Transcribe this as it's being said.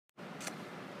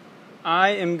I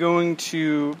am going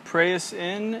to pray us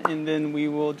in, and then we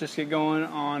will just get going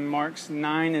on Marks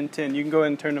 9 and 10. You can go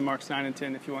ahead and turn to Marks 9 and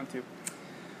 10 if you want to.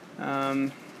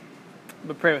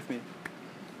 But pray with me.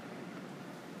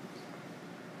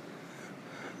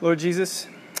 Lord Jesus,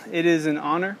 it is an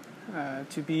honor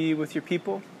to be with your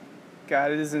people. God,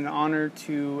 it is an honor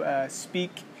to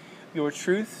speak your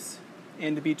truths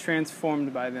and to be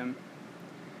transformed by them.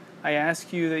 I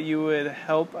ask you that you would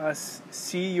help us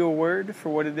see your word for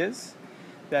what it is.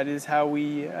 That is how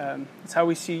we, it's how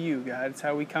we see you, God. It's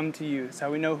how we come to you. It's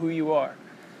how we know who you are.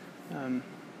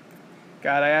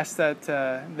 God, I ask that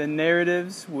the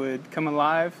narratives would come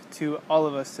alive to all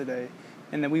of us today,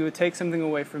 and that we would take something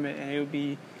away from it, and it would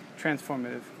be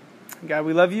transformative. God,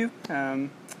 we love you.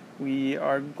 We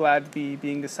are glad to be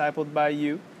being discipled by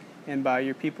you and by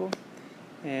your people,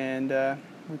 and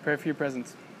we pray for your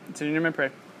presence. It's in your name I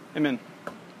pray. Amen.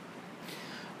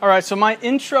 All right, so my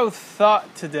intro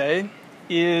thought today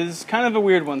is kind of a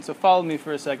weird one, so follow me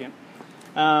for a second.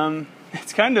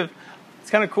 It's kind of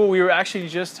cool. We were actually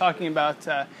just talking about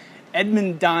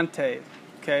Edmond Dante.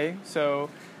 Okay, so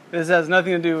this has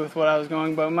nothing to do with what I was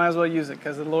going, but I might as well use it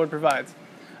because the Lord provides.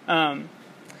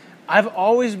 I've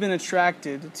always been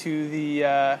attracted to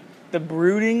the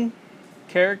brooding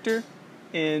character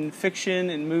in fiction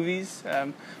and movies.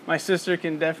 My sister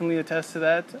can definitely attest to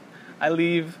that. I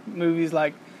leave movies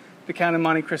like The Count of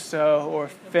Monte Cristo or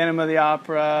Phantom of the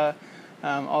Opera,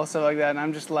 all stuff like that, and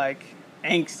I'm just like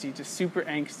angsty, just super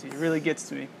angsty. It really gets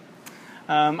to me.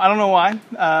 I don't know why.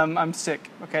 I'm sick,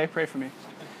 okay? Pray for me.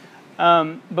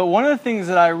 But one of the things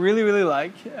that I really, really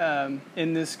like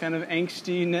in this kind of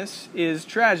angstiness is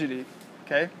tragedy,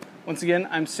 okay? Once again,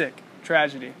 I'm sick.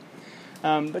 Tragedy.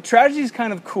 But tragedy is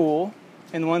kind of cool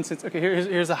in one sense. Okay,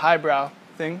 here's a highbrow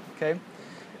thing, okay?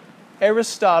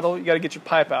 Aristotle, you got to get your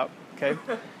pipe out, okay?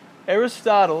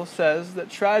 Aristotle says that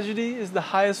tragedy is the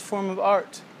highest form of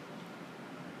art.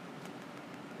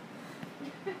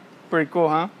 Pretty cool,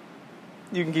 huh?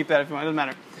 You can keep that if you want, it doesn't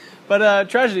matter. But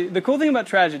tragedy, the cool thing about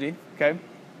tragedy, okay,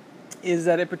 is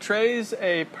that it portrays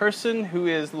a person who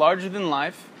is larger than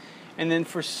life, and then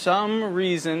for some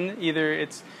reason, either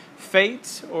it's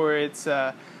fate or it's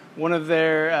one of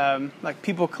their like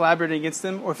people collaborating against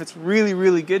them, or if it's really,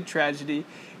 really good tragedy,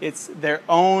 it's their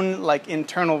own like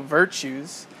internal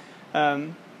virtues.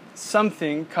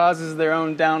 Something causes their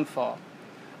own downfall.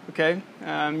 Okay,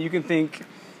 you can think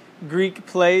Greek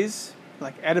plays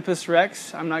like Oedipus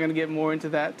Rex. I'm not going to get more into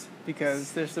that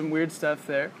because there's some weird stuff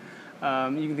there.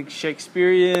 You can think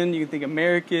Shakespearean. You can think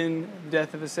American,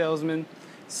 Death of a Salesman.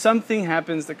 Something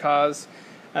happens to cause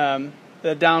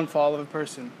the downfall of a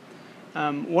person.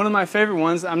 One of my favorite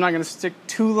ones, I'm not going to stick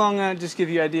too long on it, just give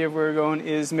you an idea of where we're going,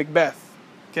 is Macbeth.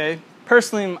 Okay,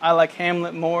 personally, I like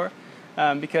Hamlet more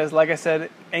because, like I said,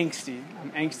 angsty.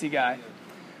 I'm an angsty guy.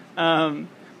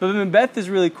 But Macbeth is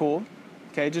really cool.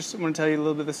 Okay, just want to tell you a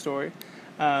little bit of the story.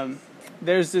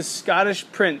 There's this Scottish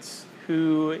prince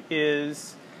who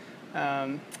is,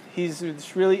 he's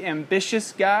this really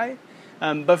ambitious guy,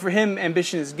 but for him,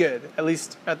 ambition is good, at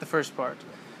least at the first part.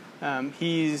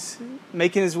 He's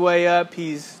making his way up,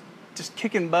 he's just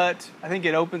kicking butt. I think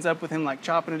it opens up with him like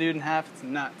chopping a dude in half. It's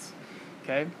nuts.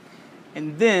 Okay?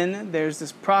 And then there's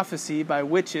this prophecy by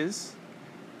witches.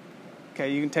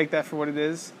 Okay, you can take that for what it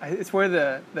is. It's where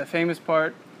the famous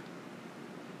part,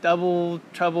 double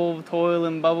trouble, toil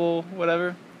and bubble,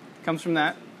 whatever, comes from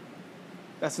that.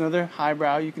 That's another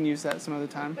highbrow. You can use that some other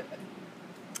time.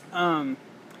 But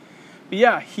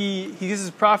yeah, he gives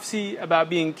his prophecy about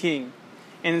being king.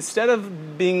 And instead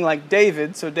of being like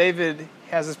David, so David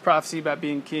has his prophecy about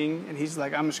being king, and he's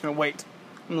like, I'm just going to wait.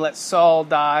 I'm going to let Saul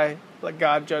die, let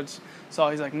God judge Saul.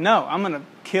 He's like, no, I'm going to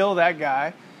kill that guy,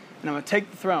 and I'm going to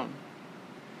take the throne.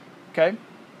 Okay?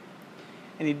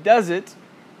 And he does it,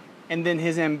 and then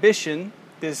his ambition,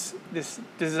 this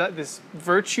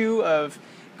virtue of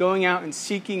going out and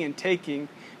seeking and taking,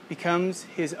 becomes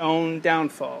his own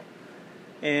downfall.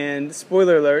 And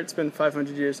spoiler alert, it's been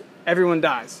 500 years, everyone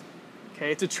dies.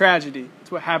 Okay, it's a tragedy.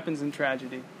 It's what happens in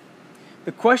tragedy.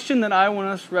 The question that I want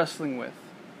us wrestling with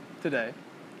today,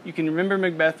 you can remember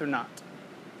Macbeth or not,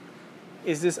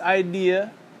 is this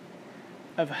idea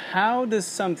of how does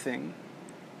something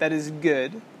that is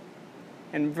good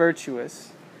and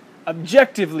virtuous,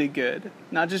 objectively good,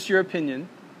 not just your opinion,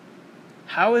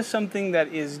 how is something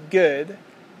that is good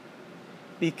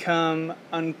become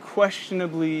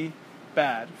unquestionably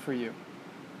bad for you?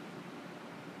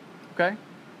 Okay?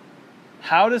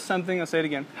 How does something, I'll say it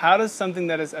again, how does something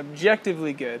that is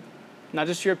objectively good, not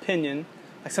just your opinion,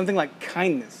 like something like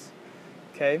kindness,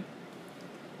 okay?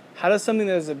 How does something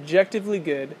that is objectively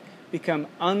good become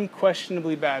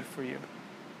unquestionably bad for you?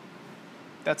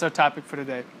 That's our topic for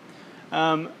today.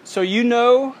 So you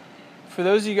know, for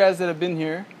those of you guys that have been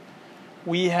here,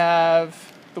 we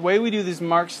have, the way we do these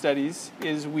Mark studies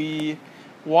is we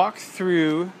walk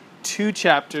through 2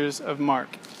 chapters of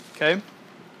Mark, okay?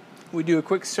 We do a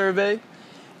quick survey,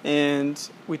 and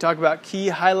we talk about key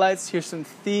highlights. Here's some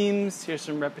themes, here's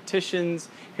some repetitions,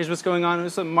 here's what's going on,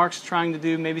 here's what Mark's trying to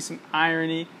do, maybe some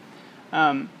irony.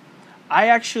 I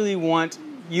actually want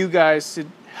you guys to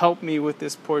help me with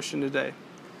this portion today.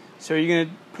 So you're going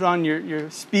to put on your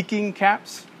speaking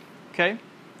caps, okay?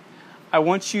 I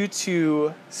want you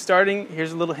to,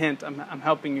 here's a little hint, I'm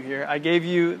helping you here. I gave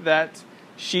you that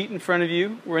sheet in front of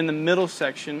you. We're in the middle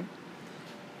section.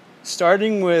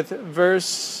 Starting with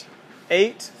verse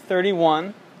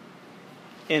 8:31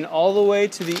 and all the way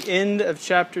to the end of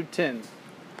chapter 10.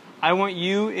 I want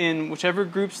you, in whichever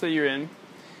groups that you're in,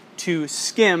 to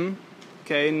skim,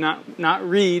 okay, not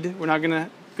read. We're not going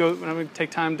to take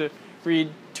time to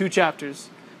read 2 chapters,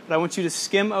 but I want you to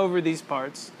skim over these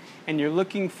parts, and you're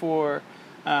looking for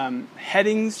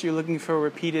headings, you're looking for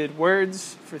repeated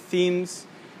words, for themes,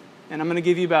 and I'm going to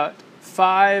give you about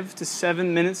 5 to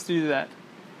 7 minutes to do that,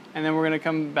 and then we're going to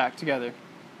come back together.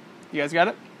 You guys got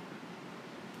it?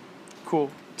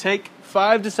 Cool. Take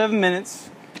 5 to 7 minutes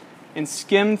and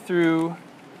skim through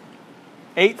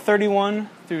 8:31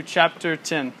 through chapter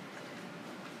 10,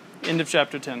 end of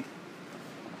chapter 10.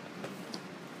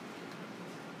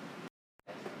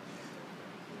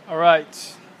 All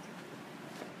right.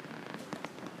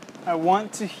 I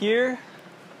want to hear.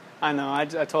 I know. I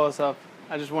told myself.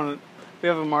 I just want to. We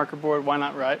have a marker board. Why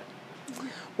not write?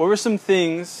 What were some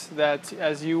things that,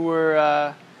 as you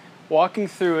were walking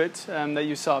through it, that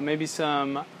you saw? Maybe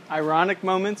some ironic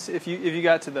moments, if you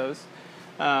got to those.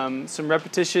 Some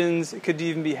repetitions. It could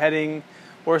even be heading,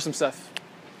 or some stuff.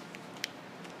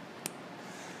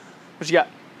 What you got?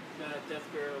 Death,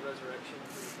 burial, resurrection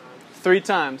 3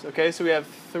 times. 3 times. Okay, so we have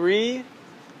 3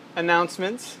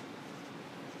 announcements.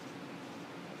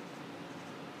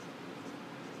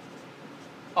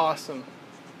 Awesome.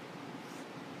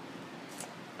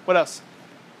 What else?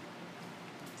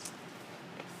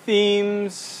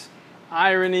 Themes,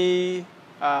 irony,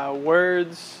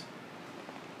 words,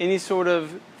 any sort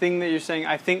of thing that you're saying,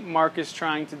 I think Mark is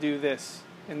trying to do this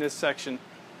in this section.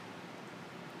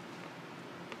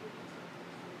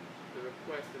 The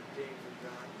request of James and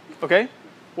John. Okay,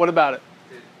 what about it?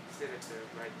 To sit at the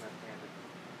right left-handed.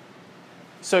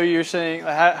 So you're saying,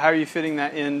 how are you fitting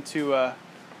that into... I'm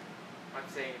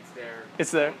saying it's their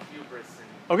It's there. hubris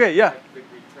and Okay, yeah. like the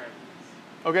Greek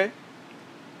tragedies. Okay.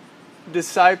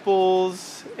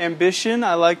 Disciples, ambition.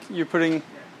 I like you're putting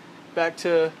back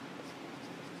to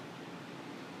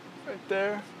right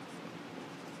there.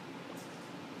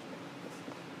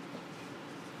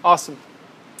 Awesome.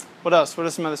 What else? What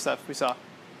are some other stuff we saw?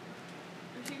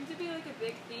 There seems to be like a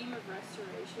big theme of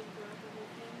restoration throughout the whole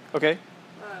thing. Okay.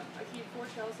 He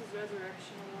foretells his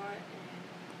resurrection a lot and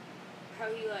how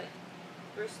he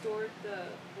restored the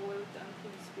boy with the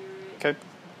unclean spirit. Okay.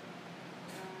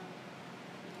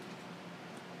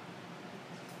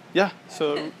 Yeah.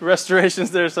 So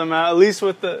restorations there somehow, at least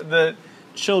with the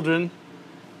children.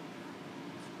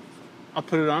 I'll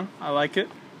put it on. I like it.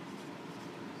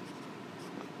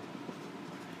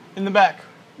 In the back,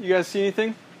 you guys see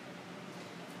anything?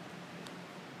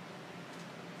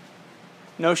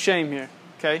 No shame here,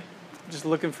 okay? Just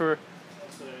looking for...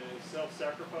 So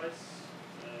self-sacrifice,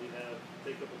 you have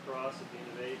take up a cross at the end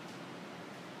of 8, and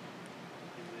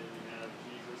then you have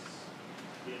Jesus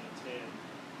at the end of 10,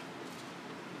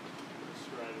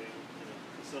 describing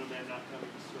the Son of Man not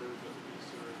coming to serve, but to be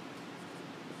served.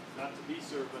 Not to be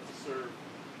served, but to serve.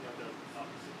 You have the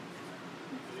opposite.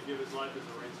 And to give his life as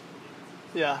a ransom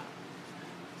for you. Yeah.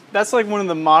 That's like one of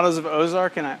the mottos of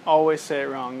Ozark, and I always say it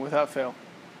wrong, without fail.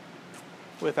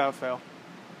 Without fail.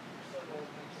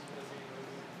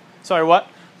 Sorry, what?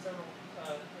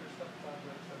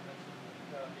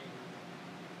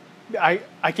 I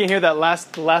can't hear that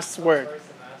last word.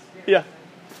 Yeah.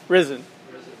 Risen.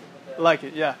 I like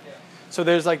it, yeah. So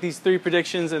there's like these 3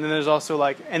 predictions, and then there's also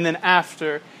and then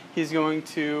after, he's going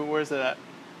to, where's it at?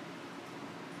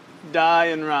 Die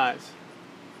and rise.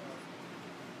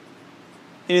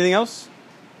 Anything else?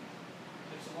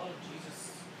 There's a lot of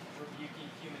Jesus rebuking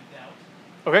human doubt.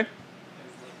 Okay.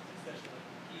 Especially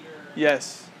Peter.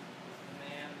 Yes. The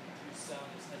man whose son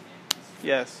is heading.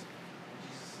 Yes.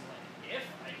 Jesus is like, if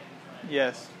I can try.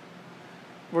 Yes.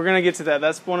 We're gonna get to that.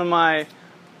 That's one of my.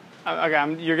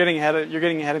 Okay, you're getting ahead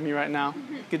of me right now.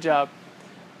 Good job.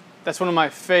 That's one of my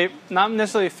not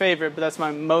necessarily favorite, but that's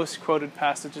my most quoted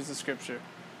passages of Scripture.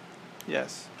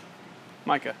 Yes.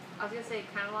 Micah. I was gonna say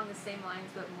kind of along the same lines,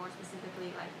 but more specifically,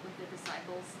 like with the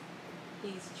disciples,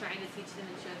 he's trying to teach them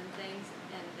and show them things,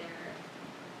 and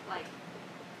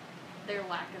their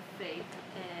lack of faith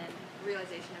and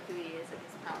realization of who he is and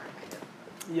his power, kind of.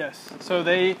 Yes. So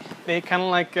they kind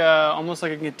of like almost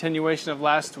like a continuation of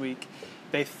last week.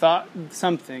 They thought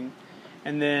something,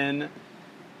 and then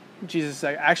Jesus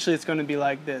said, actually, it's going to be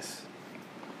like this,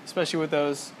 especially with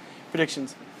those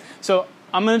predictions. So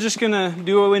I'm just going to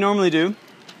do what we normally do,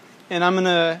 and I'm going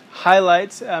to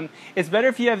highlight. It's better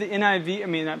if you have the NIV. I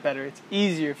mean, not better. It's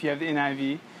easier if you have the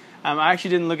NIV. I actually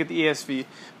didn't look at the ESV,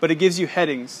 but it gives you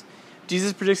headings.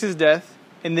 Jesus predicts his death,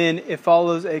 and then it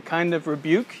follows a kind of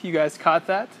rebuke. You guys caught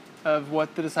that, of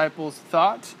what the disciples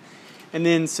thought. And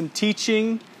then some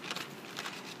teaching,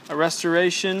 a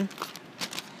restoration,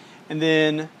 and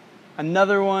then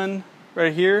another one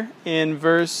right here in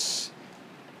verse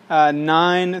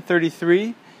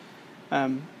 9:33.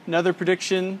 Another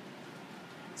prediction,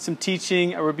 some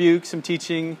teaching, a rebuke, some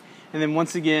teaching, and then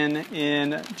once again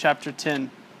in chapter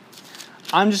 10.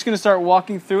 I'm just going to start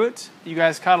walking through it. You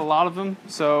guys caught a lot of them,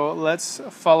 so let's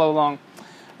follow along.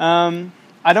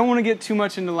 I don't want to get too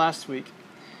much into last week,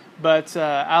 but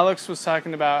Alex was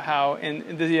talking about how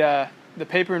in the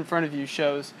paper in front of you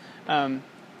shows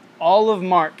all of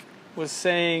Mark was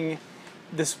saying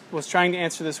this, was trying to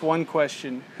answer this one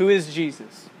question: who is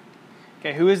Jesus?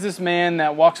 Okay, who is this man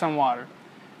that walks on water?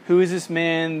 Who is this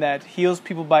man that heals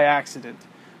people by accident?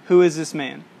 Who is this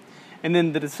man? And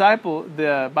then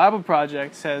the Bible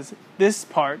Project says this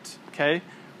part, okay,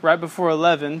 right before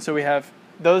 11. So we have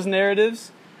those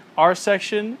narratives, our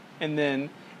section, and then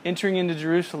entering into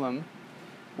Jerusalem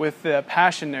with the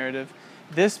Passion narrative.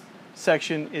 This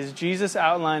section is Jesus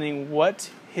outlining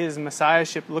what his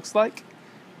messiahship looks like,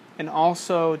 and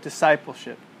also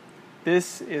discipleship.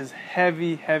 This is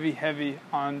heavy, heavy, heavy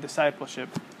on discipleship.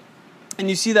 And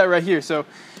you see that right here. So,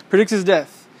 predicts his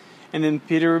death. And then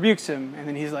Peter rebukes him. And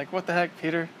then he's like, what the heck,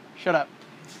 Peter? Shut up.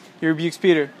 He rebukes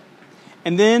Peter.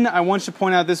 And then I want you to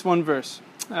point out this one verse.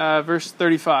 Verse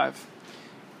 35.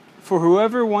 For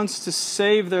whoever wants to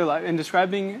save their life, in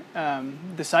describing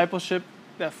discipleship,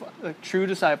 true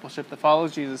discipleship that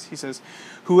follows Jesus, he says,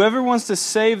 whoever wants to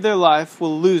save their life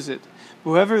will lose it.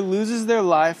 Whoever loses their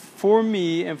life for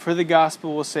me and for the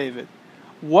gospel will save it.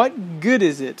 What good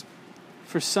is it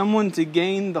for someone to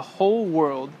gain the whole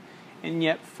world and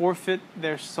yet forfeit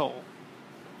their soul?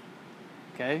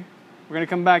 Okay? We're going to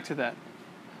come back to that.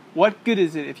 What good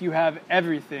is it if you have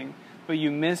everything, but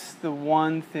you miss the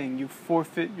one thing? You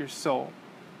forfeit your soul.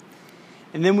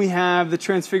 And then we have the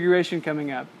transfiguration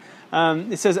coming up.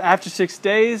 It says after 6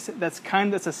 days, that's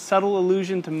a subtle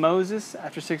allusion to Moses.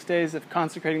 After 6 days of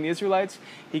consecrating the Israelites,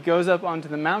 he goes up onto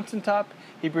the mountaintop,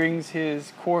 he brings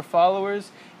his core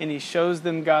followers, and he shows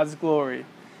them God's glory.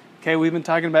 Okay, we've been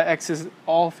talking about Exodus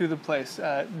all through the place.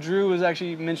 Drew was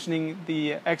actually mentioning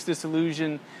the Exodus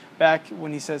allusion back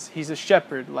when he says he's a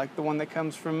shepherd, like the one that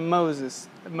comes from Moses,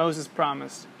 that Moses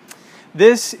promised.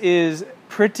 This is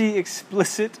pretty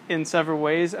explicit in several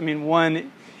ways. I mean,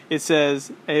 one, it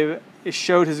says it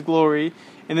showed his glory,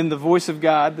 and then the voice of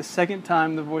God, the second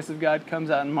time the voice of God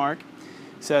comes out in Mark,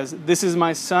 says, this is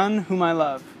my son whom I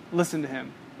love. Listen to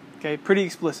him. Okay, pretty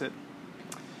explicit.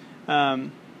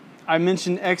 I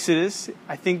mentioned Exodus.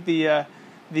 I think the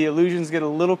allusions get a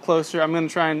little closer. I'm going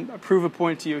to try and prove a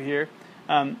point to you here.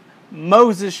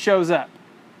 Moses shows up.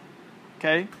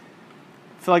 Okay? I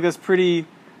feel like that's pretty...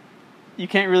 You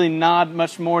can't really nod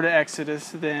much more to Exodus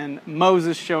than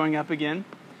Moses showing up again.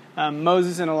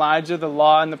 Moses and Elijah, the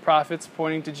law and the prophets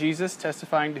pointing to Jesus,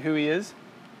 testifying to who he is.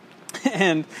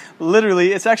 And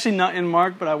literally, it's actually not in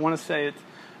Mark, but I want to say it.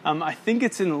 I think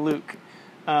it's in Luke.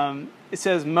 It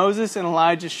says Moses and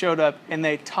Elijah showed up and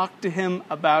they talked to him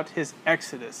about his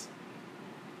exodus.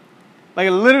 Like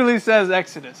it literally says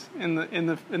Exodus in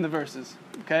the verses.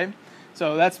 Okay,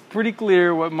 so that's pretty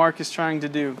clear what Mark is trying to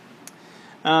do.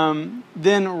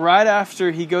 Then right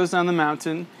after he goes down the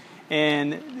mountain,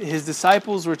 and his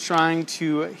disciples were trying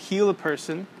to heal a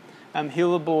person,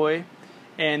 heal a boy,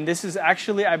 and this is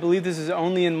actually, I believe this is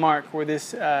only in Mark where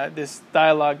this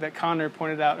dialogue that Connor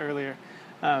pointed out earlier.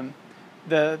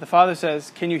 The father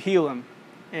says, "Can you heal him?"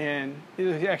 And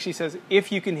he actually says,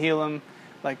 "If you can heal him,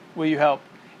 like, will you help?"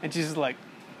 And Jesus is like,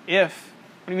 "If?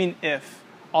 What do you mean if?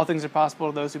 All things are possible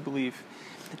to those who believe."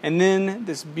 And then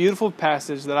this beautiful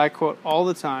passage that I quote all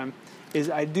the time is,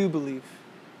 "I do believe.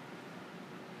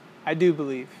 I do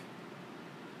believe.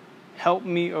 Help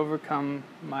me overcome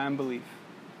my unbelief."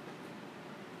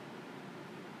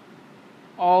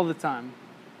 All the time.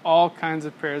 All kinds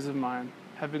of prayers of mine.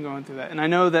 have been going through that. And I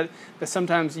know that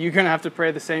sometimes you're going to have to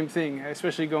pray the same thing,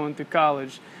 especially going through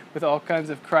college with all kinds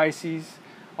of crises,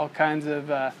 all kinds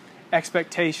of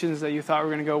expectations that you thought were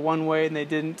going to go one way and they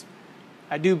didn't.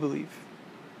 I do believe.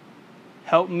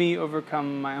 Help me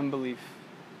overcome my unbelief.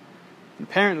 And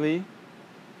apparently,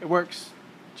 it works.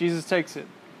 Jesus takes it.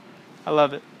 I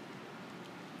love it.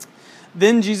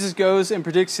 Then Jesus goes and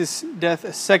predicts his death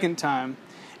a second time.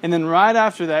 And then right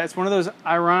after that, it's one of those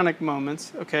ironic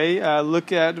moments. Okay,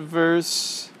 look at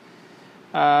verse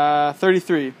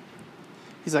 33.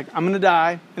 He's like, I'm going to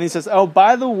die. And he says, oh,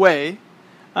 by the way,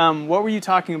 what were you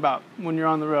talking about when you're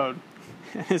on the road?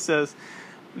 And it says,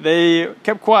 they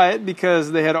kept quiet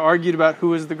because they had argued about who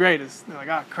was the greatest. They're like,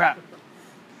 oh, crap.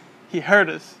 He heard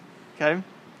us. Okay?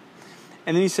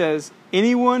 And then he says,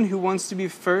 anyone who wants to be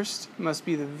first must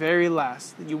be the very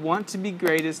last. If you want to be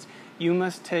greatest, you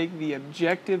must take the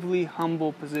objectively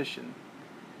humble position.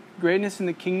 Greatness in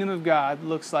the kingdom of God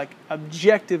looks like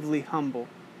objectively humble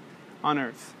on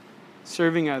earth,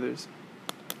 serving others.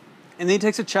 And then he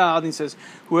takes a child and he says,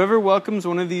 whoever welcomes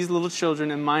one of these little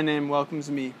children in my name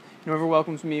welcomes me. And whoever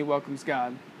welcomes me welcomes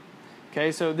God.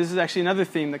 Okay, so this is actually another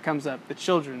theme that comes up, the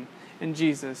children and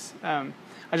Jesus. I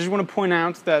just want to point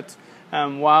out that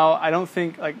while I don't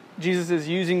think like Jesus is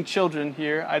using children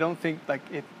here, I don't think like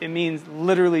it means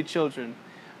literally children.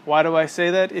 Why do I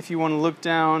say that? If you want to look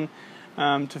down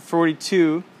to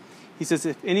 42, he says,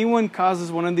 if anyone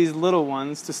causes one of these little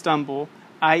ones to stumble,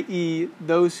 i.e.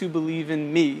 those who believe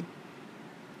in me.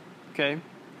 Okay?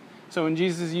 So when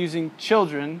Jesus is using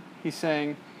children, he's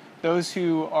saying those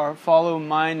who follow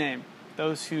my name,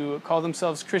 those who call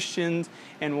themselves Christians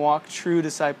and walk true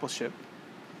discipleship.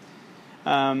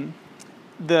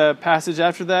 The passage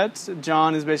after that,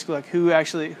 John is basically like, who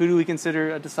do we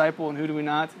consider a disciple and who do we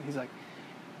not? And he's like,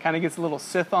 kind of gets a little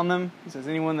Sith on them. He says,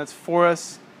 anyone that's for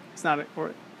us, it's not,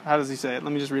 or how does he say it?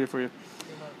 Let me just read it for you.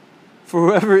 For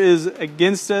whoever is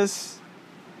against us,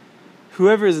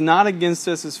 whoever is not against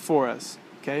us is for us.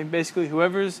 Okay, basically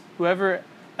whoever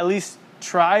at least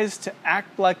tries to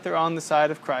act like they're on the side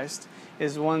of Christ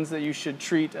is ones that you should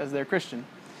treat as their Christian.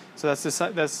 So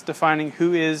that's defining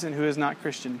who is and who is not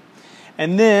Christian.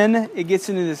 And then it gets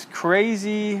into this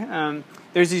crazy.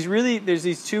 There's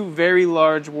these two very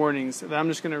large warnings that I'm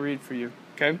just going to read for you.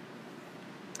 Okay,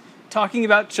 talking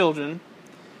about children,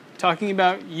 talking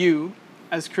about you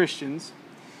as Christians,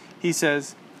 he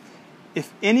says,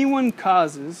 if anyone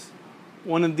causes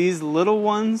one of these little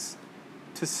ones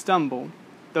to stumble,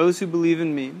 those who believe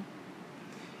in me,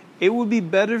 it would be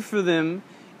better for them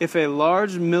if a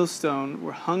large millstone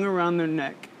were hung around their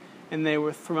neck and they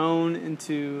were thrown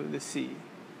into the sea.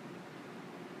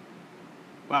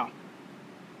 Wow.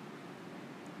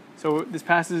 So this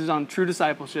passage is on true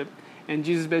discipleship, and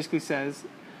Jesus basically says,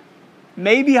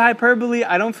 maybe hyperbole,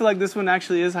 I don't feel like this one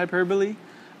actually is hyperbole.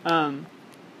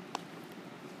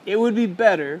 It would be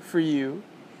better for you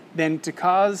than to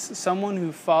cause someone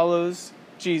who follows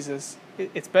Jesus,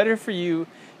 it's better for you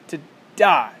to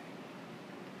die.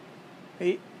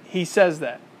 He says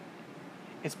that.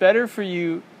 It's better for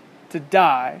you to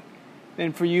die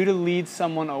than for you to lead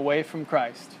someone away from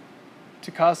Christ.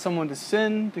 To cause someone to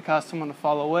sin, to cause someone to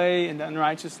fall away into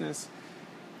unrighteousness.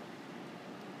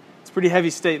 It's a pretty heavy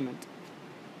statement.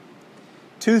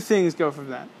 Two things go from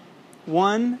that.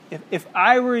 One, if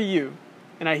I were you,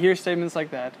 and I hear statements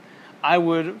like that, I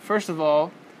would, first of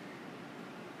all,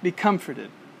 be comforted.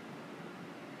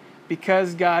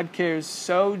 Because God cares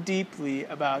so deeply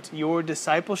about your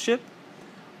discipleship,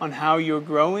 on how you're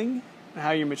growing, and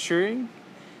how you're maturing,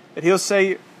 that he'll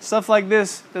say stuff like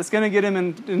this that's going to get him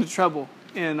into trouble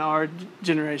in our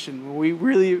generation, where we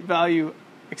really value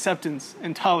acceptance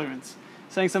and tolerance.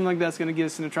 Saying something like that's going to get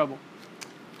us into trouble.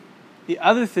 The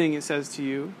other thing it says to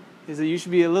you is that you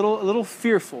should be a little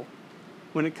fearful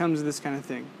when it comes to this kind of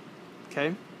thing.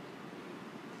 Okay?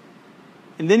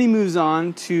 And then he moves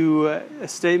on to a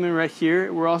statement right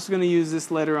here. We're also going to use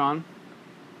this later on.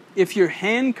 If your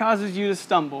hand causes you to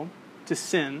stumble, to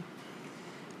sin,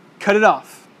 cut it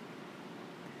off.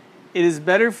 It is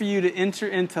better for you to enter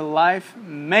into life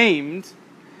maimed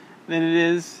than it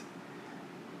is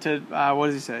to, what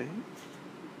does he say?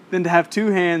 Than to have two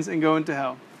hands and go into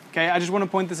hell. Okay, I just want to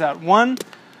point this out. One,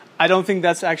 I don't think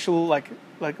that's actual, like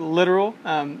literal.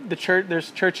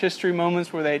 There's church history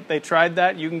moments where they tried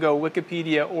that. You can go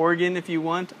Wikipedia Oregon if you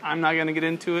want. I'm not going to get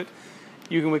into it.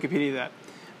 You can Wikipedia that.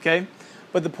 Okay,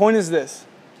 but the point is this.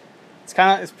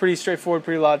 It's pretty straightforward,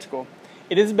 pretty logical.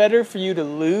 It is better for you to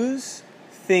lose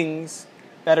things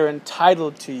that are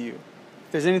entitled to you.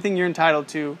 If there's anything you're entitled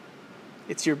to,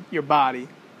 it's your body.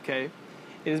 Okay,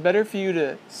 it is better for you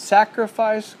to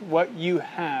sacrifice what you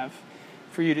have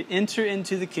for you to enter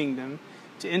into the kingdom,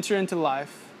 to enter into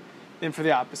life, than for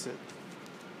the opposite.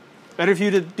 Better for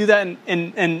you to do that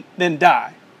and then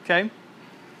die, okay?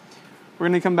 We're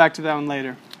going to come back to that one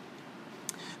later.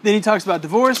 Then he talks about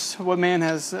divorce, what man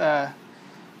has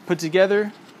put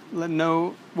together,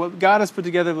 what God has put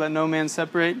together, let no man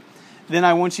separate. Then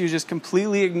I want you to just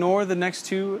completely ignore the next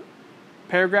two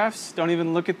paragraphs. Don't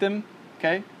even look at them,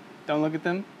 okay? Don't look at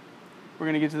them. We're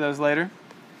going to get to those later.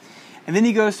 And then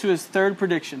he goes to his third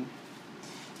prediction.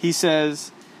 He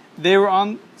says,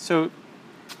 so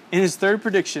in his third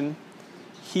prediction,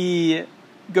 he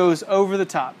goes over the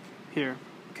top here,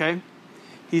 okay?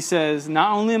 He says,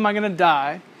 not only am I going to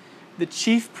die, the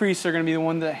chief priests are going to be the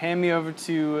one that hand me over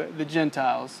to the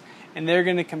Gentiles, and they're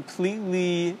going to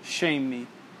completely shame me.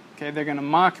 Okay, they're going to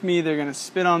mock me, they're going to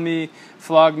spit on me,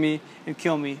 flog me, and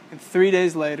kill me. And 3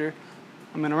 days later,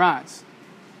 I'm going to rise.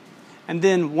 And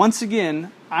then, once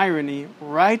again, irony,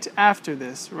 right after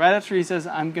this, right after he says,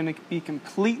 I'm going to be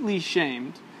completely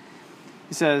shamed,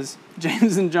 he says,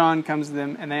 James and John comes to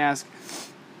them, and they ask,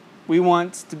 we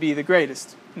want to be the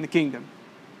greatest in the kingdom.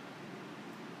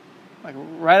 Like,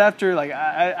 right after,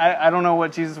 I don't know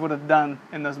what Jesus would have done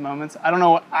in those moments. I don't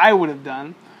know what I would have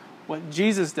done. What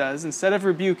Jesus does, instead of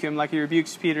rebuke him like he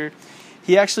rebukes Peter,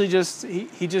 he actually just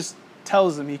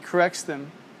tells them, he corrects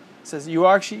them. Says, you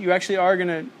actually are going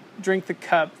to drink the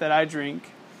cup that I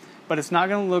drink, but it's not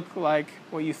going to look like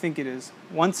what you think it is.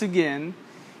 Once again,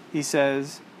 he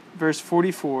says, verse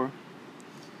 44,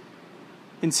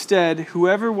 instead,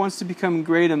 whoever wants to become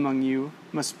great among you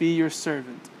must be your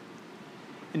servant.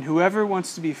 And whoever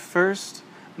wants to be first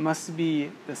must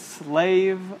be the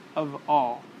slave of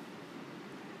all.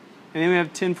 And then we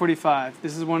have 10:45.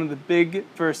 This is one of the big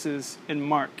verses in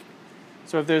Mark.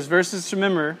 So if there's verses to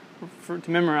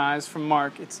memorize from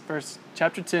Mark, it's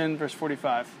chapter 10, verse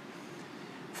 45.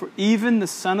 For even the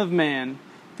Son of Man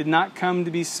did not come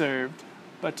to be served,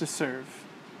 but to serve.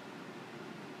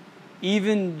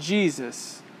 Even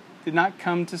Jesus did not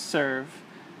come to serve,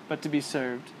 but to be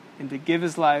served, and to give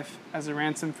his life as a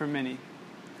ransom for many.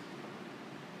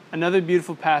 Another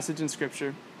beautiful passage in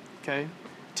Scripture. Okay,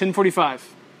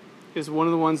 10:45 is one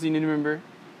of the ones you need to remember.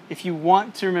 If you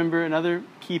want to remember, another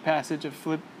key passage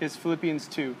is Philippians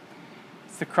 2.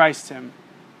 It's the Christ hymn.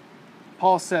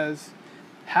 Paul says,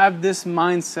 have this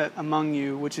mindset among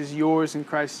you, which is yours in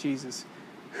Christ Jesus,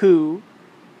 who,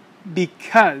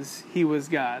 because he was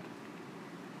God,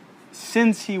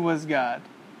 since he was God,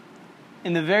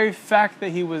 in the very fact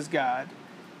that he was God,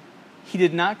 he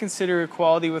did not consider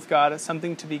equality with God as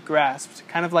something to be grasped.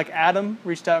 Kind of like Adam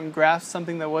reached out and grasped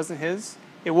something that wasn't his.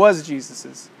 It was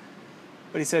Jesus's.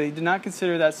 But he said he did not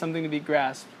consider that something to be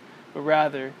grasped, but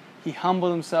rather he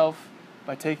humbled himself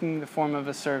by taking the form of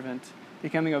a servant,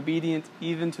 becoming obedient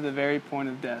even to the very point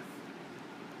of death.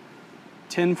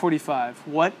 10:45.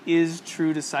 What is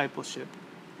true discipleship?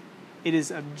 It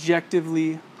is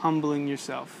objectively humbling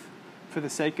yourself for the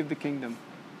sake of the kingdom.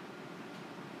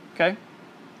 Okay?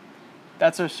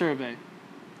 That's our survey.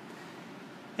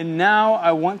 And now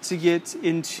I want to get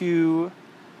into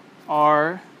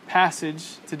our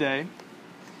passage today.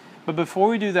 But before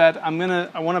we do that, I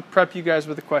want to prep you guys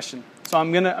with a question. So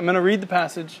I'm gonna read the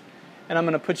passage, and I'm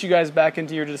gonna put you guys back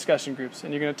into your discussion groups,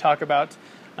 and you're gonna talk about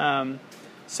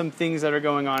some things that are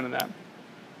going on in that.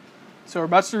 So we're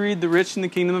about to read the rich in the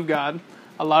kingdom of God.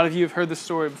 A lot of you have heard the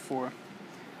story before.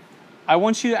 I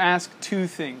want you to ask two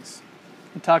things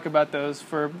and talk about those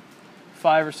for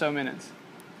 5 or so minutes.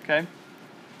 Okay?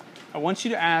 I want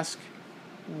you to ask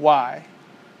why.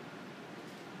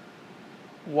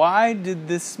 Why did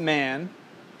this man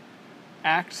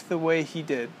act the way he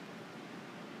did?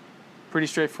 Pretty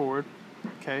straightforward.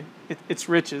 Okay? It's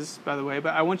riches, by the way,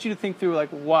 but I want you to think through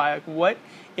why. What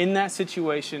in that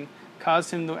situation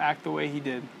caused him to act the way he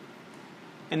did?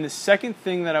 And the second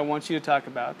thing that I want you to talk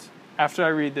about, after I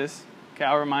read this, okay,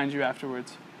 I'll remind you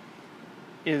afterwards,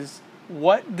 is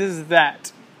what does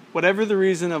that, whatever the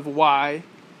reason of why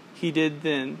he did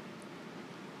then,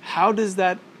 how does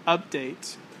that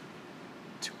update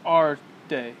to our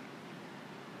day?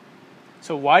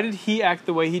 So why did he act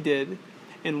the way he did,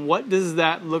 and what does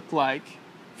that look like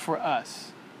for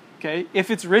us? Okay, if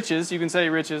it's riches, you can say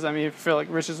riches. I mean, if you feel like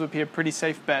riches would be a pretty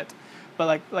safe bet,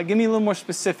 but like give me a little more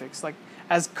specifics. Like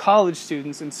as college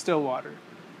students in Stillwater,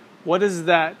 what does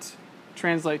that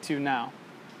translate to now?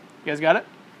 You guys got it?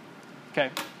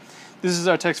 Okay, this is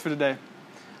our text for today.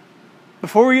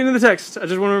 Before we get into the text, I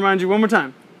just want to remind you one more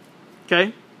time.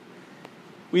 Okay,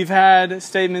 we've had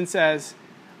statements as,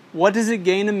 what does it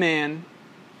gain a man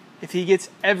if he gets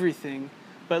everything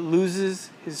but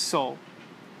loses his soul?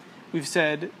 We've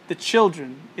said, the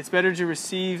children, it's better to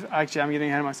receive, actually I'm getting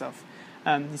ahead of myself.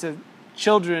 He says,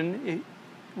 children,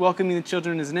 welcoming the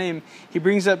children in his name. He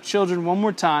brings up children one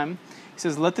more time. He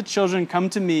says, let the children come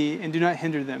to me and do not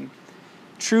hinder them.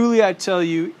 Truly I tell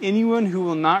you, anyone who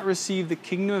will not receive the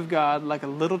kingdom of God like a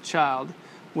little child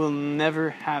will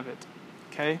never have it.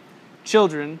 Okay?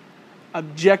 Children,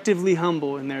 objectively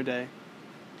humble in their day.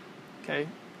 Okay?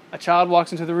 A child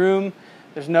walks into the room.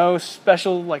 There's no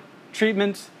special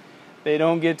treatment.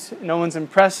 No one's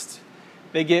impressed.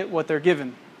 They get what they're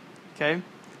given. Okay?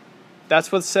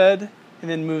 That's what's said, and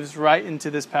then moves right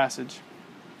into this passage.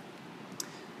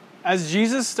 As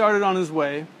Jesus started on his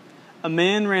way, a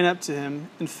man ran up to him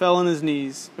and fell on his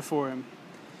knees before him.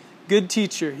 Good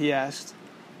teacher, he asked,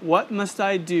 what must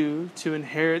I do to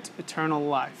inherit eternal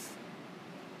life?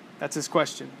 That's his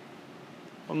question.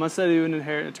 What must I do to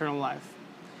inherit eternal life?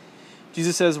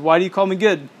 Jesus says, why do you call me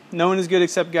good? No one is good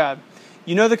except God.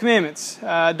 You know the commandments.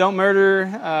 Don't murder,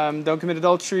 don't commit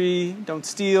adultery, don't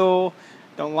steal,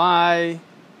 don't lie,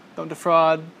 don't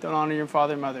defraud, don't honor your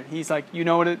father and mother. He's like, you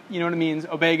know what it means,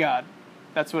 obey God.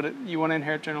 That's what you want to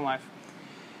inherit eternal life.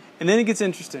 And then it gets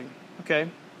interesting,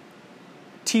 okay?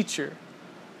 Teacher,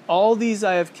 all these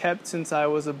I have kept since I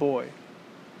was a boy.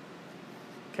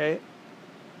 Okay?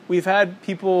 We've had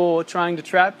people trying to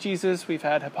trap Jesus. We've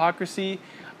had hypocrisy.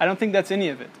 I don't think that's any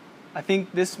of it. I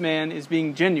think this man is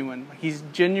being genuine. He's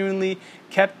genuinely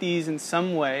kept these in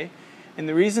some way. And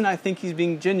the reason I think he's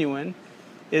being genuine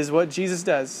is what Jesus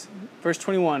does. Verse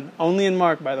 21, only in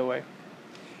Mark, by the way.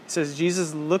 It says,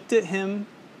 Jesus looked at him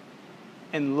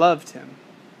and loved him.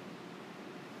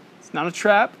 It's not a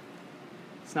trap.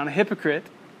 It's not a hypocrite.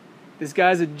 This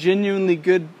guy's a genuinely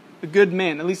good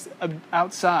man, at least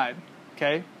outside.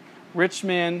 Okay? Rich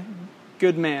man,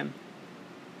 good man.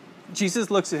 Jesus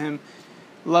looks at him,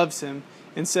 loves him,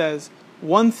 and says,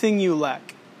 one thing you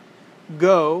lack.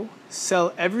 Go,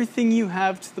 sell everything you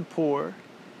have to the poor,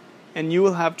 and you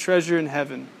will have treasure in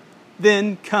heaven.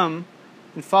 Then come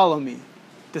and follow me.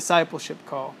 Discipleship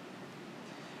call.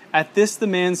 At this the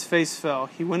man's face fell.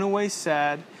 He went away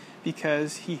sad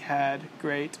because he had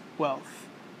great wealth.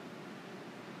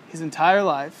 His entire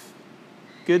life,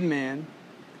 good man,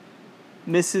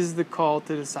 misses the call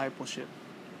to discipleship.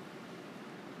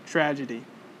 Tragedy.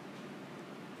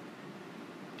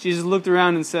 Jesus looked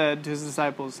around and said to his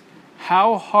disciples,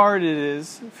 how hard it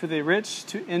is for the rich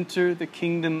to enter the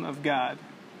kingdom of God.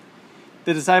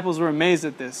 The disciples were amazed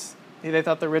at this. They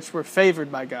thought the rich were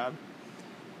favored by God.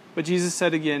 But Jesus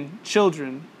said again,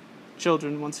 children,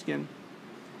 once again,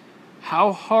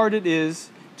 how hard it is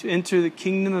to enter the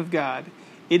kingdom of God.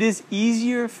 It is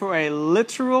easier for a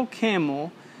literal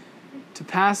camel to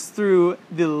pass through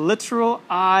the literal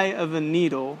eye of a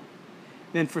needle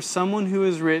than for someone who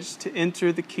is rich to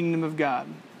enter the kingdom of God.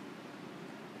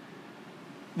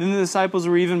 Then the disciples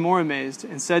were even more amazed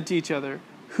and said to each other,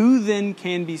 who then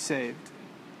can be saved?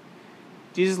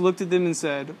 Jesus looked at them and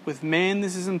said, with man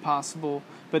this is impossible,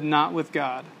 but not with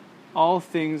God. All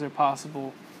things are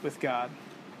possible with God.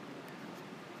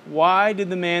 Why did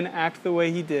the man act the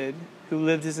way he did, who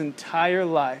lived his entire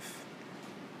life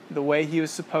the way he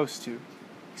was supposed to,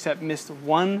 except missed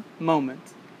one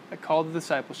moment, a call to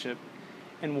discipleship?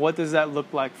 And what does that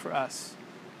look like for us?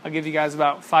 I'll give you guys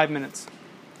about 5 minutes.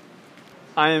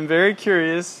 I am very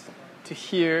curious to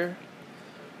hear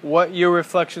what your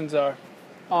reflections are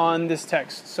on this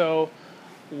text. So,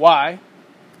 why?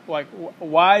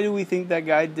 Why do we think that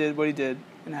guy did what he did,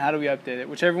 and how do we update it?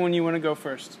 Whichever one you want to go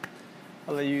first,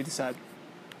 I'll let you decide.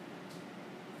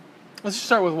 Let's just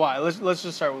start with why. Let's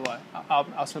just start with why.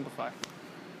 I'll simplify.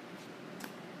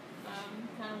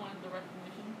 Kind of wanted the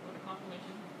recognition or the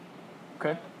confirmation.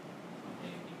 Okay.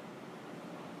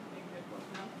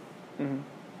 Mm-hmm.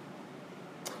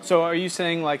 So are you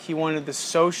saying he wanted the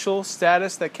social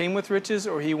status that came with riches,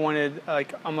 or he wanted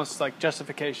almost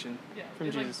justification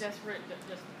from Jesus? Desperate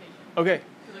justification. Okay.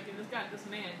 So if this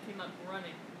man came up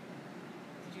running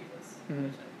to Jesus, Mm-hmm.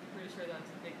 which I'm pretty sure that's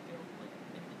a big deal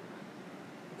in the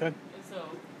time. Okay. And so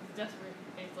he's desperate.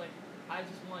 And it's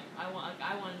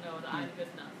I want to know that I'm good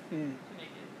enough to make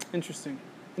it.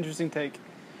 Interesting take.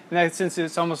 In that sense,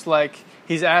 it's almost like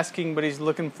he's asking, but he's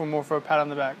looking for a pat on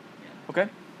the back. Yeah. Okay.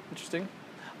 Interesting.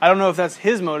 I don't know if that's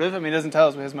his motive. I mean, it doesn't tell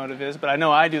us what his motive is, but I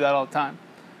know I do that all the time.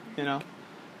 We discuss,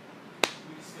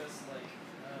 especially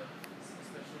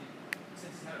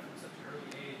since he's had it from such an early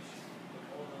age, with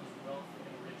all those wealth and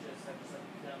riches have just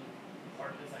become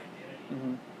part of his identity.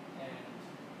 Mm-hmm. And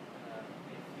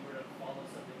if he were to follow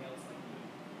something else, he would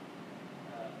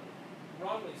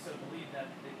wrongly so believe that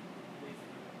he would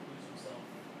lose himself,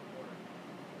 or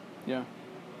Yeah.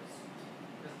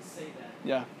 he doesn't say that.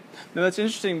 Yeah. No, that's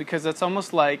interesting because that's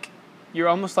almost like you're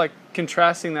almost like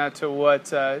contrasting that to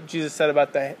what Jesus said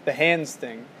about the hands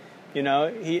thing. You know,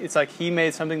 it's like he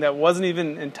made something that wasn't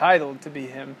even entitled to be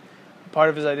him, part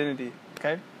of his identity.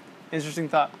 Okay? Interesting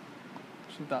thought.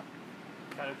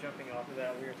 Kind of jumping off of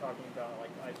that, we were talking about like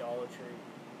idolatry,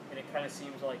 and it kind of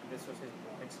seems like this was his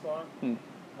blind spot.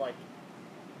 Like,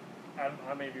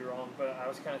 I may be wrong, but I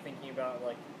was kind of thinking about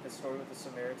like the story with the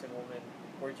Samaritan woman,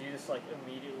 where Jesus like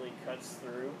immediately cuts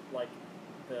through like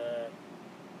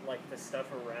the stuff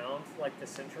around like the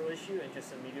central issue, and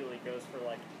just immediately goes for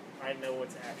like, I know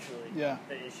what's actually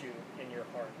the issue in your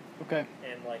heart. Okay.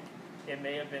 And like, it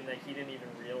may have been that he didn't even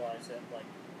realize that like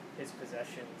his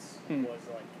possessions was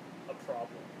like a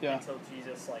problem until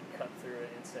Jesus like cut through it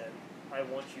and said, I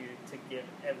want you to give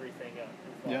everything up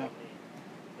and follow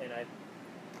me. And I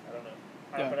don't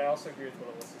know. But I also agree with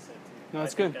what Alyssa said too. No,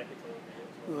 that's I think good. that could totally be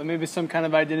it as well. Maybe some kind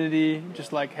of identity,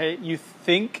 just like, hey, you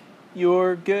think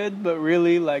you're good, but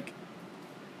really like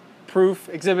proof,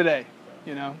 exhibit A,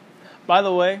 you know. By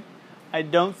the way, I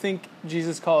don't think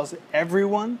Jesus calls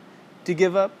everyone to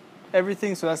give up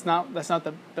everything, so that's not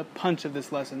the punch of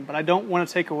this lesson. But I don't want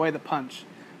to take away the punch.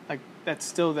 Like, that's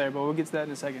still there, but we'll get to that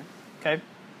in a second. Okay?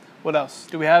 What else?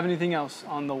 Do we have anything else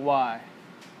on the why?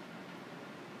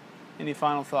 Any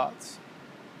final thoughts?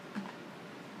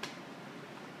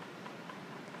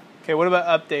 Okay, what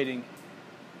about updating?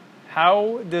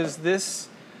 How does this,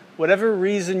 whatever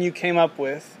reason you came up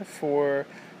with for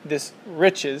this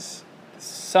riches,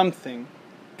 something,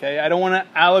 okay? I don't want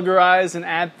to allegorize and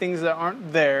add things that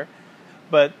aren't there,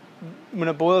 but when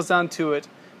it boils down to it,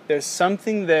 there's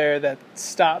something there that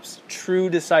stops true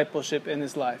discipleship in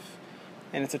his life.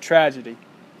 And it's a tragedy,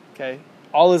 okay?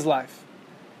 All his life,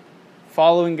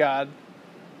 following God,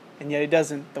 and yet he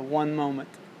doesn't. The one moment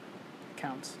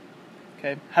counts,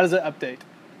 okay? How does it update?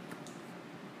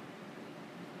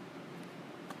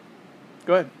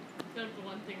 Go ahead. That's the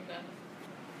one thing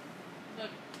that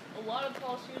a lot of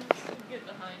college students get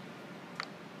behind,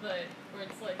 but where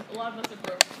it's like a lot of us are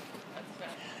broke. That's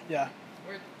fact. Yeah.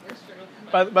 We're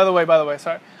struggling. By the way,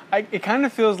 sorry. It kind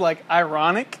of feels like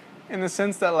ironic in the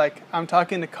sense that like I'm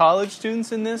talking to college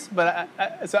students in this, but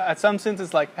at some sense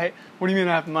it's like, hey, what do you mean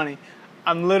I have money?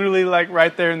 I'm literally like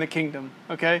right there in the kingdom.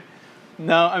 Okay?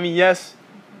 No, I mean yes,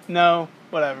 no,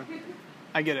 whatever.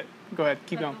 I get it. Go ahead,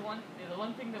 keep going. The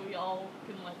one thing that we all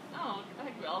can like, I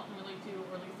think we all can relate to,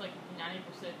 or at least like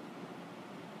 90%,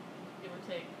 give or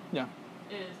take. Yeah.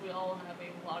 Is we all have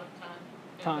a lot of time,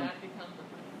 and Time. that becomes a money.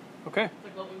 Okay. It's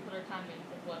like what we put our time in, it's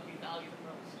like what we value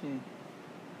the most.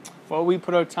 What we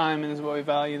put our time in is what we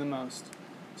value the most.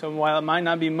 So while it might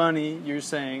not be money, you're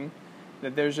saying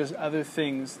that there's just other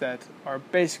things that are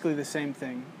basically the same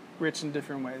thing, rich in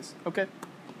different ways. Okay,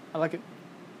 I like it.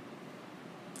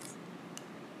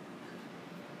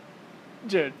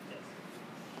 Jared. Yes.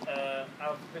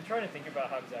 I've been trying to think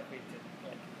about how exactly to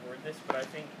like word this, but I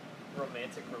think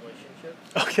romantic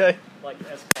relationships, Okay. like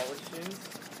as college students,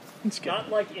 That's good. not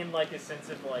like in like a sense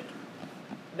of like,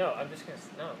 no, I'm just gonna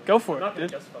no. Go for I'm it, not gonna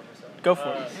dude. justify myself. Go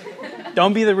for it.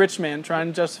 Don't be the rich man trying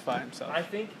to justify himself. I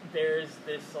think there's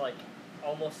this like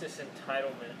almost this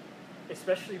entitlement,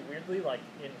 especially weirdly like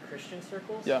in Christian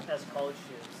circles as college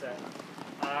students, that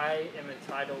I am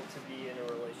entitled to be in a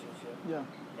relationship. Yeah.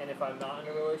 And if I'm not in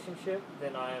a relationship,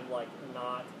 then I am like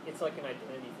not. It's like an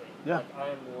identity thing. Yeah. Like I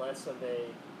am less of a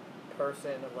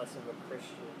person and less of a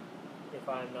Christian if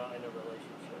I'm not in a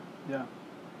relationship. Yeah.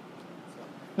 So.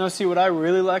 No, see, what I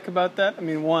really like about that, I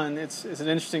mean, one, it's an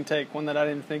interesting take, one that I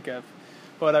didn't think of.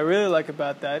 But what I really like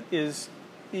about that is,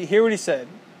 you hear what he said.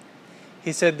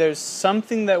 He said there's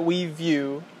something that we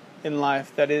view in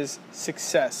life that is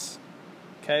success.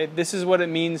 Okay? This is what it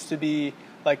means to be,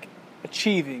 like,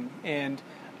 achieving and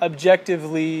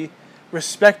objectively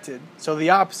respected. So the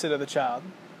opposite of the child.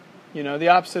 You know, the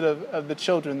opposite of the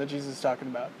children that Jesus is talking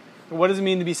about. And what does it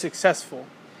mean to be successful?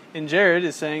 And Jared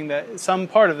is saying that some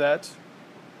part of that,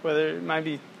 whether it might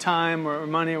be time or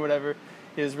money or whatever,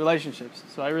 is relationships.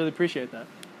 So I really appreciate that.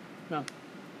 No.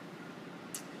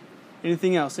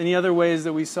 Anything else? Any other ways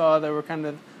that we saw that we're kind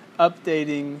of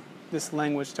updating this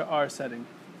language to our setting?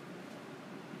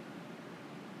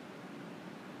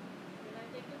 And I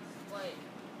think it's like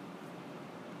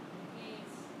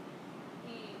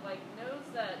he like knows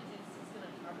that Jesus is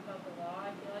gonna talk about the law.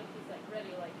 I feel like he's like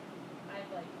ready, like I've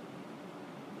like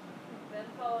been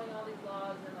following all these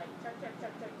laws and like check. Like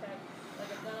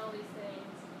I've done all these things.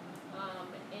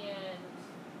 And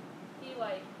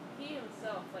he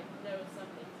himself like knows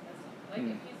something's missing. Like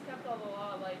if he's kept all the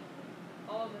law, like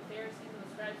all of the Pharisees and the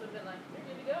scribes would have been like, you're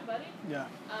good to go, buddy. Yeah.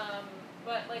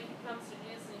 But like he comes to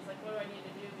Jesus and he's like, what do I need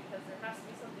to do? Because there has to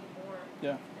be something more.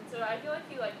 Yeah. And so I feel like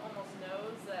he like almost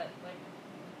knows that like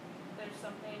there's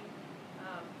something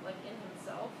like in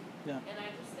himself. Yeah. And I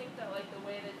just think that like the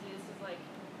way that Jesus is like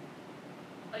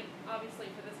obviously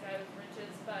for this guy with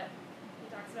riches, but he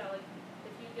talks about like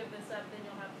if you give this up, then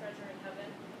you'll have treasure in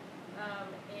heaven.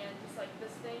 And just like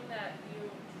this thing that you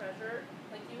treasure,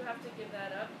 like you have to give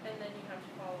that up, and then you have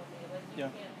to follow me. Like you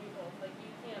can't do both. Like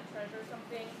you can't treasure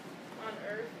something on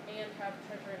earth and have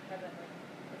treasure in heaven. Like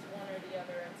it's one or the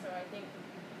other. And so I think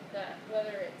that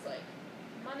whether it's like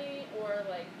money or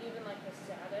like even like the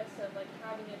status of like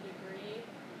having a degree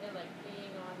and like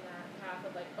being on that path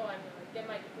of like, oh, I'm gonna like, get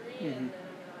my degree and then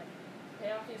I'm gonna like pay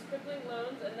off these crippling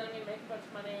loans and then I'm gonna make a bunch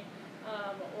of money,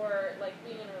 or like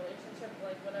being in a relationship,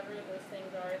 like whatever those things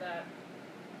are that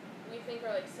we think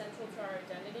are like central to our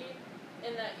identity,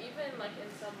 and that even like in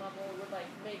some level would like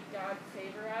make God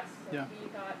favor us. Like he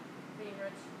thought being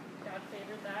rich, God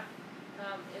favored that.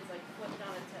 Is like flipped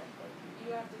on its head. Like you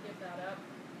have to give that up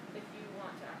if you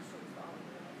want to actually follow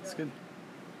me. That's good.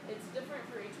 It's different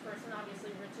for each person. Obviously,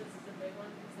 riches is a big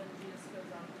one because then Jesus goes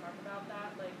on to talk about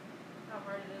that, like how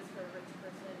hard it is for a rich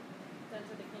person to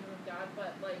enter the kingdom of God.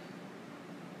 But like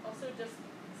also just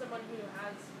someone who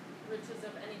has riches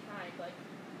of any kind, like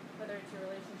whether it's your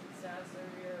relationship status or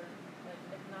your like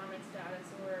economic status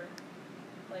or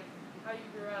like how you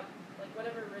grew up, like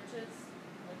whatever riches,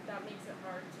 like that makes it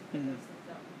hard to pick those things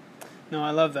up. No,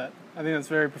 I love that. I think that's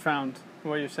very profound,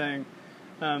 what you're saying.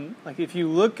 Like if you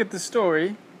look at the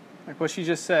story, like what she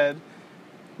just said,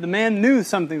 the man knew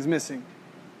something's missing,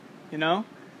 you know?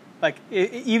 Like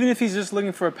even if he's just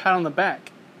looking for a pat on the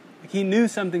back, like he knew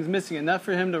something's missing, enough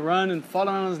for him to run and fall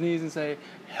down on his knees and say,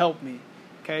 help me.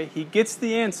 Okay, he gets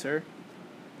the answer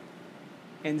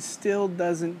and still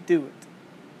doesn't do it.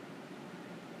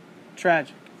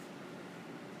 Tragic.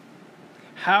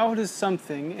 How does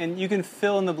something, and you can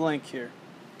fill in the blank here,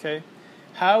 okay?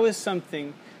 How is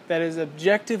something that is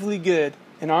objectively good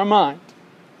in our mind,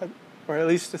 or at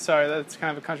least, sorry, that's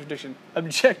kind of a contradiction,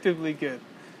 objectively good,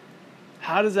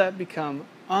 how does that become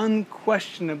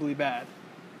unquestionably bad?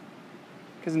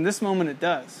 Because in this moment it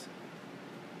does.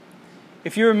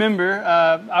 If you remember,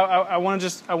 I want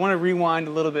to rewind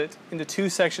a little bit into two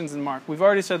sections in Mark. We've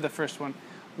already said the first one.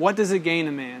 What does it gain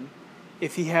a man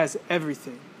if he has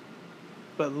everything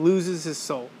but loses his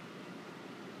soul?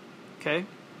 Okay?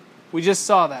 We just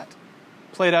saw that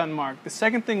played out in Mark. The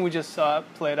second thing we just saw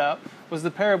played out was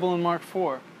the parable in Mark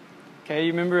 4. Okay,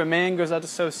 you remember a man goes out to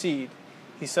sow seed.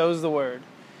 He sows the word.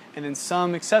 And then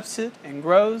some accepts it and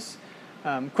grows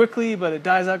quickly, but it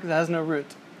dies out because it has no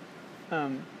root.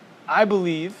 I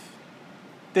believe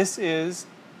this is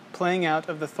playing out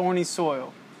of the thorny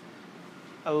soil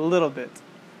a little bit.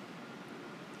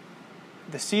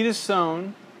 The seed is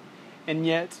sown, and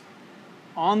yet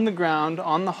on the ground,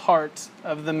 on the heart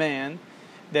of the man,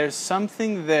 there's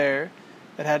something there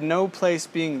that had no place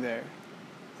being there.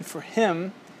 And for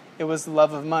him, it was the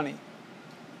love of money.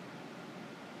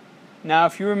 Now,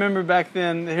 if you remember back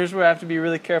then, here's where I have to be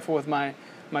really careful with my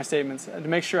statements to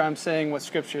make sure I'm saying what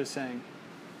Scripture is saying.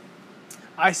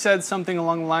 I said something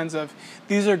along the lines of,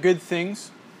 these are good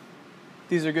things,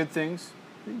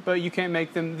 but you can't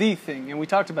make them the thing. And we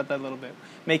talked about that a little bit.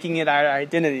 Making it our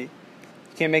identity.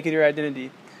 You can't make it your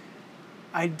identity.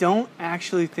 I don't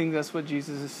actually think that's what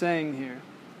Jesus is saying here.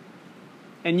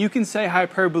 And you can say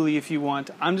hyperbole if you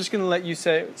want. I'm just going to let you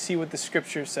see what the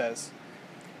Scripture says.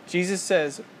 Jesus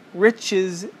says,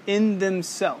 riches in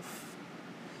themselves,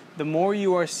 the more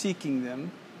you are seeking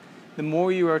them, the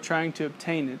more you are trying to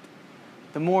obtain it,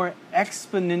 the more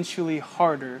exponentially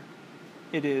harder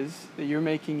it is that you're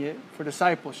making it for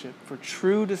discipleship, for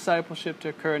true discipleship to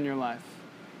occur in your life.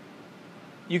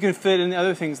 You can fit in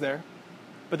other things there,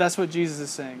 but that's what Jesus is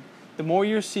saying. The more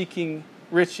you're seeking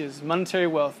riches, monetary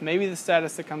wealth, maybe the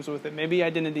status that comes with it, maybe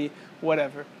identity,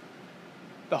 whatever,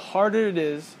 the harder it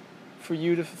is for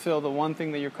you to fulfill the one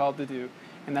thing that you're called to do,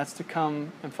 and that's to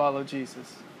come and follow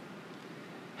Jesus.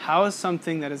 How is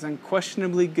something that is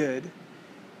objectively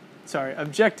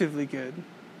good,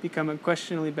 become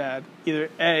unquestionably bad? Either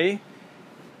A,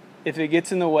 if it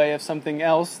gets in the way of something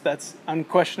else that's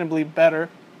unquestionably better,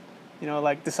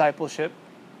 like discipleship,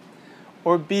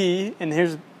 or B, and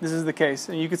this is the case,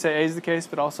 and you could say A is the case,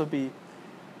 but also B,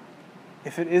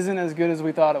 if it isn't as good as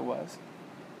we thought it was.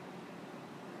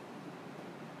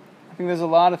 I think there's a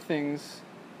lot of things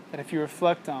that if you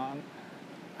reflect on,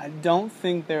 I don't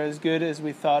think they're as good as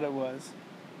we thought it was,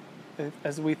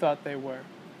 as we thought they were.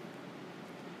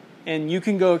 And you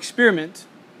can go experiment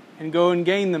and go and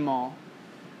gain them all,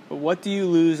 but what do you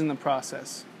lose in the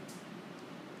process?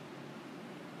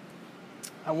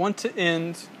 I want to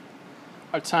end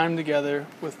our time together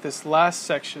with this last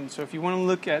section. So if you want to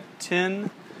look at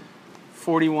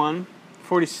 10:41,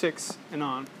 46 and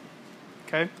on.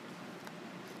 Okay?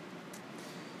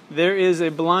 There is a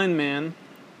blind man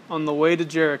on the way to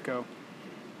Jericho.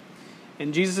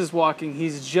 And Jesus is walking.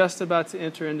 He's just about to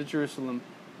enter into Jerusalem.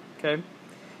 Okay?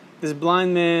 This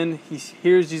blind man, he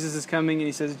hears Jesus is coming and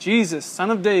he says, "Jesus, Son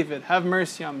of David, have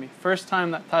mercy on me." First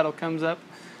time that title comes up,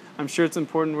 I'm sure it's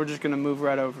important. We're just going to move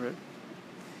right over it.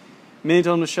 Many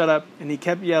told him to shut up, and he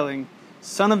kept yelling,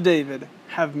 "Son of David,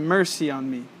 have mercy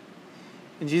on me."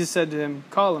 And Jesus said to him,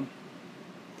 "Call him."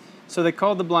 So they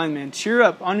called the blind man. "Cheer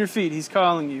up, on your feet, he's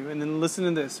calling you." And then listen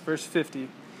to this, verse 50.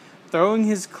 Throwing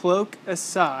his cloak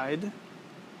aside,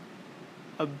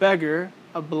 a beggar,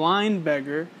 a blind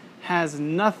beggar, has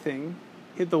nothing.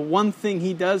 The one thing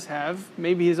he does have,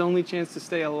 maybe his only chance to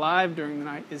stay alive during the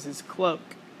night, is his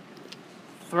cloak.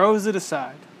 Throws it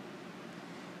aside,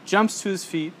 jumps to his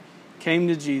feet, came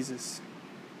to Jesus.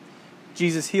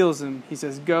 Jesus heals him. He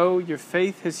says, "Go, your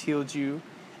faith has healed you."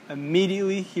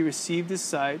 Immediately he received his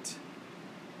sight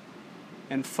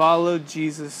and followed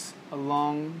Jesus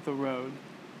along the road.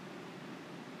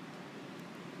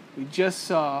 We just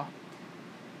saw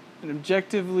an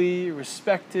objectively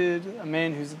respected, a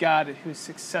man who's got it, who's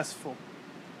successful.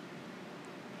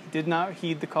 He did not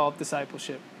heed the call of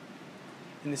discipleship.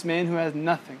 And this man who has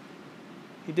nothing,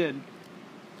 he did.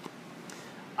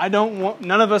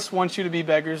 None of us want you to be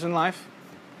beggars in life.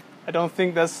 I don't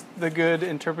think that's the good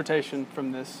interpretation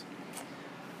from this.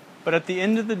 But at the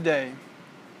end of the day,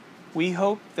 we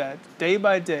hope that day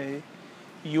by day,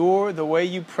 the way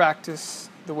you practice,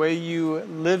 the way you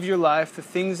live your life, the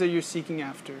things that you're seeking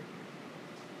after,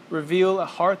 reveal a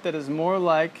heart that is more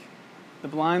like the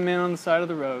blind man on the side of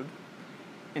the road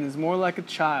and is more like a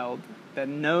child that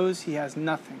knows he has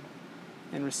nothing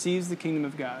and receives the kingdom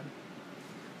of God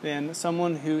than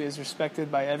someone who is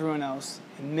respected by everyone else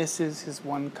and misses his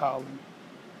one calling.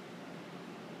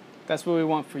 That's what we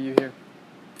want for you here.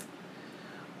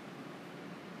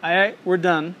 We're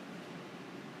done.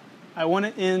 I want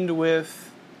to end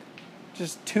with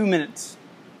just 2 minutes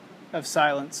of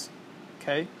silence,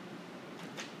 okay?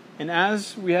 And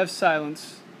as we have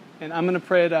silence, and I'm going to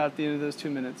pray it out at the end of those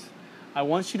 2 minutes, I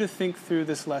want you to think through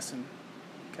this lesson,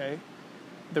 okay?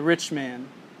 The rich man,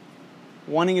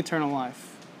 wanting eternal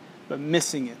life, but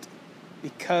missing it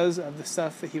because of the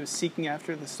stuff that he was seeking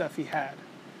after, the stuff he had.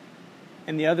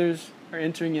 And the others are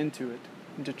entering into it,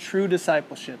 into true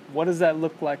discipleship. What does that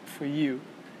look like for you?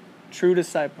 True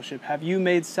discipleship. Have you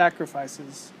made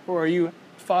sacrifices? Or are you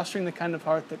fostering the kind of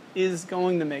heart that is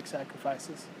going to make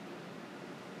sacrifices?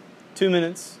 2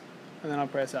 minutes, and then I'll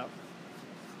pray us out.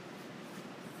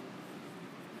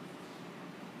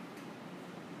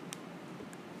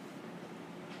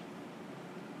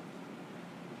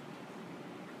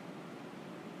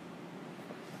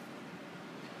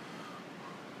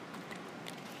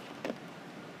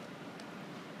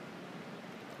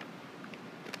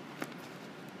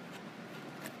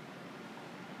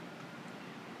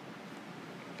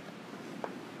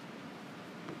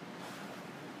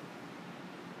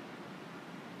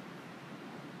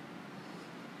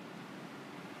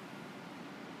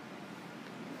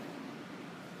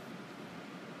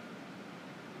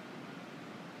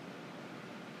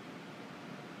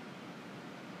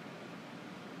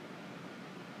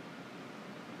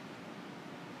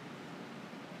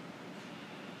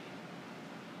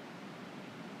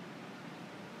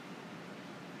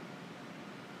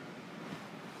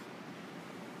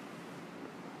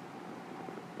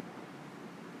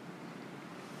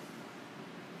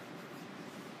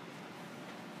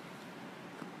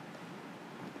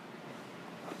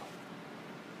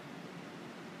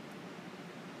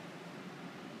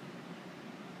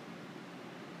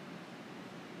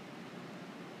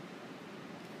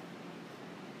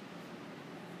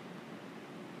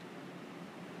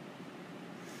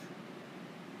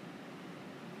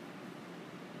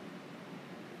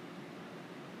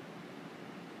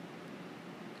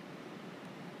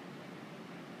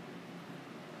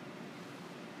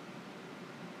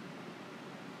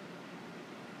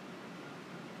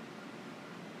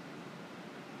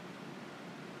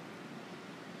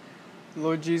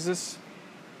 Lord Jesus,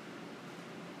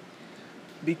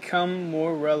 become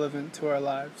more relevant to our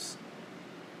lives.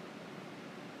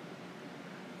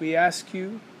 We ask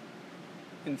you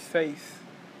in faith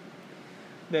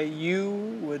that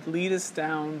you would lead us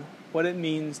down what it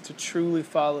means to truly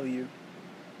follow you,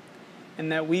 and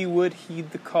that we would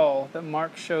heed the call that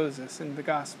Mark shows us in the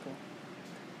gospel.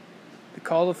 The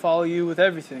call to follow you with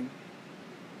everything.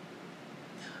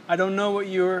 I don't know what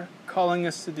you're calling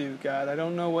us to do, God. I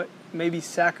don't know what maybe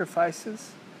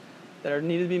sacrifices that are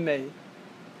needed to be made.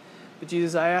 But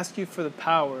Jesus, I ask you for the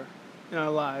power in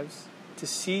our lives to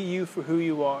see you for who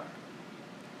you are,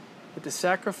 but to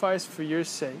sacrifice for your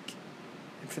sake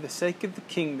and for the sake of the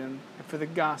kingdom and for the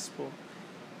gospel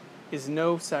is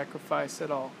no sacrifice at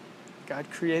all. God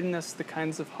created in us the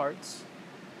kinds of hearts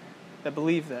that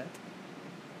believe that.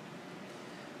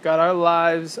 God, our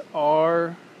lives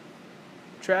are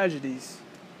tragedies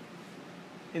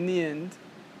in the end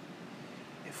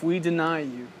if we deny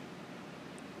you.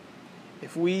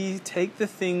 If we take the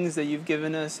things that you've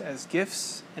given us as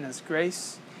gifts and as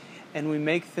grace and we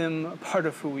make them a part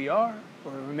of who we are,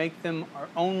 or we make them our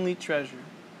only treasure.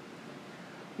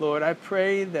 Lord, I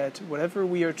pray that whatever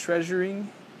we are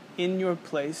treasuring in your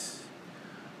place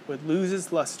would lose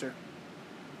its luster,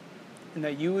 and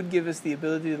that you would give us the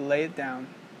ability to lay it down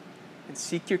and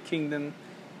seek your kingdom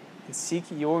and seek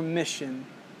your mission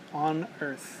on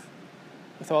earth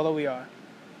with all that we are.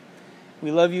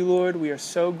 We love you, Lord. We are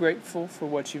so grateful for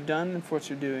what you've done and for what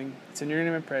you're doing. It's in your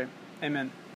name I pray.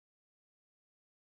 Amen.